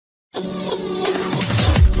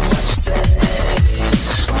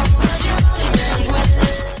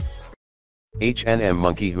H&M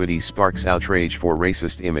monkey hoodie sparks outrage for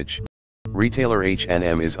racist image. Retailer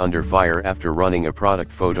H&M is under fire after running a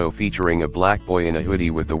product photo featuring a black boy in a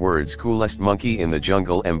hoodie with the words "coolest monkey in the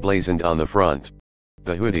jungle" emblazoned on the front.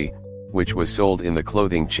 The hoodie, which was sold in the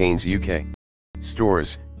clothing chain's UK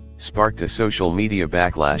stores, sparked a social media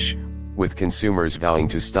backlash, with consumers vowing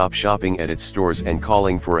to stop shopping at its stores and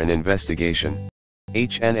calling for an investigation.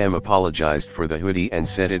 H&M apologized for the hoodie and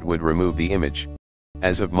said it would remove the image.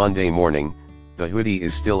 As of Monday morning, the hoodie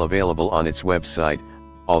is still available on its website,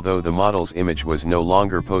 although the model's image was no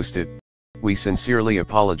longer posted. "We sincerely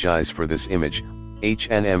apologize for this image,"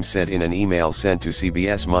 H&M said in an email sent to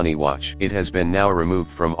CBS Moneywatch. "It has been now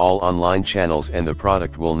removed from all online channels and the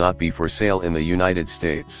product will not be for sale in the United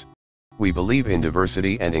States. We believe in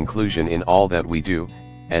diversity and inclusion in all that we do,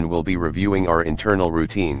 and will be reviewing our internal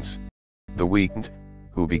routines." The Weeknd,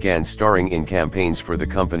 who began starring in campaigns for the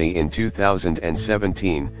company in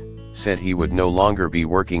 2017, said he would no longer be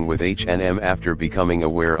working with H&M after becoming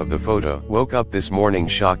aware of the photo. "Woke up this morning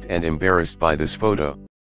shocked and embarrassed by this photo.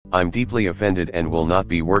 I'm deeply offended and will not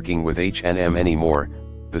be working with H&M anymore,"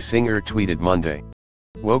 the singer tweeted Monday.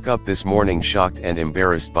 "Woke up this morning shocked and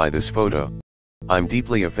embarrassed by this photo. I'm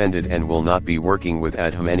deeply offended and will not be working with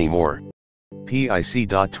H&M anymore."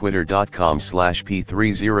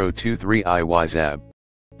 pic.twitter.com/p3023iyzab.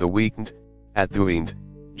 The Weeknd, at The Weeknd,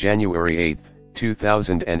 January 8,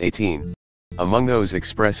 2018. Among those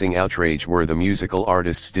expressing outrage were the musical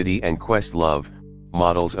artists Diddy and Questlove,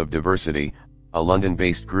 Models of Diversity, a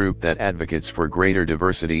London-based group that advocates for greater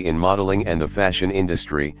diversity in modeling and the fashion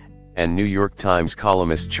industry, and New York Times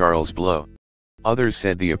columnist Charles Blow. Others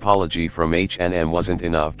said the apology from H&M wasn't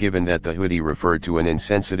enough given that the hoodie referred to an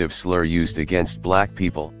insensitive slur used against black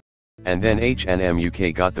people. And then H&M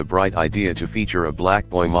UK got the bright idea to feature a black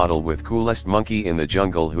boy model with "coolest monkey in the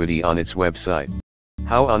jungle" hoodie on its website.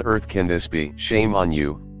 How on earth can this be? Shame on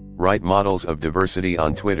you, write Models of Diversity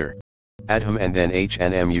on Twitter. H&M and then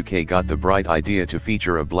H&M UK got the bright idea to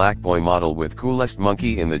feature a black boy model with "coolest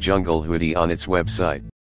monkey in the jungle" hoodie on its website.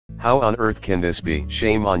 How on earth can this be?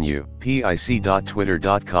 Shame on you.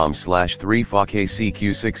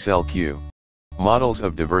 pic.twitter.com/3fokcq6lq. Models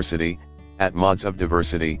of Diversity, at Mods of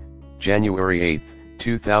Diversity, January 8,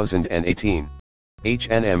 2018.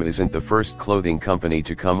 H&M isn't the first clothing company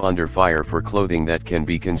to come under fire for clothing that can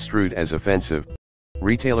be construed as offensive.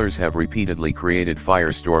 Retailers have repeatedly created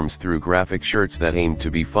firestorms through graphic shirts that aimed to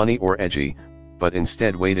be funny or edgy, but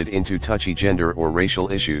instead waded into touchy gender or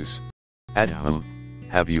racial issues. H&M,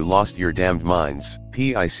 have you lost your damned minds?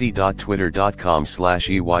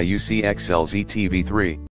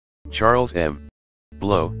 pic.twitter.com/EYUCXLZTV3. Charles M.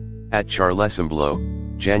 Blow, at CharlesMBlow,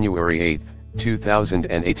 January 8,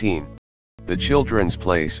 2018. The Children's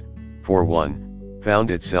Place, for one,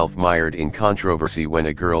 found itself mired in controversy when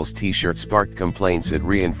a girl's t-shirt sparked complaints it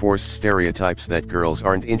reinforced stereotypes that girls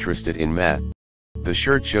aren't interested in math. The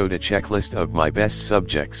shirt showed a checklist of "my best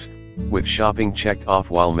subjects," with shopping checked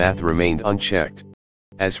off while math remained unchecked.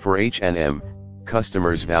 As for H&M,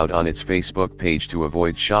 customers vowed on its Facebook page to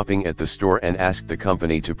avoid shopping at the store and asked the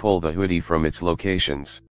company to pull the hoodie from its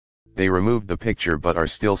locations. They removed the picture but are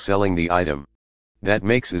still selling the item. "That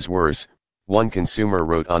makes it worse," one consumer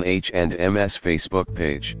wrote on H&M's Facebook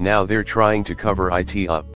page. "Now they're trying to cover it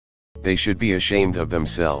up. They should be ashamed of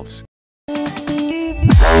themselves."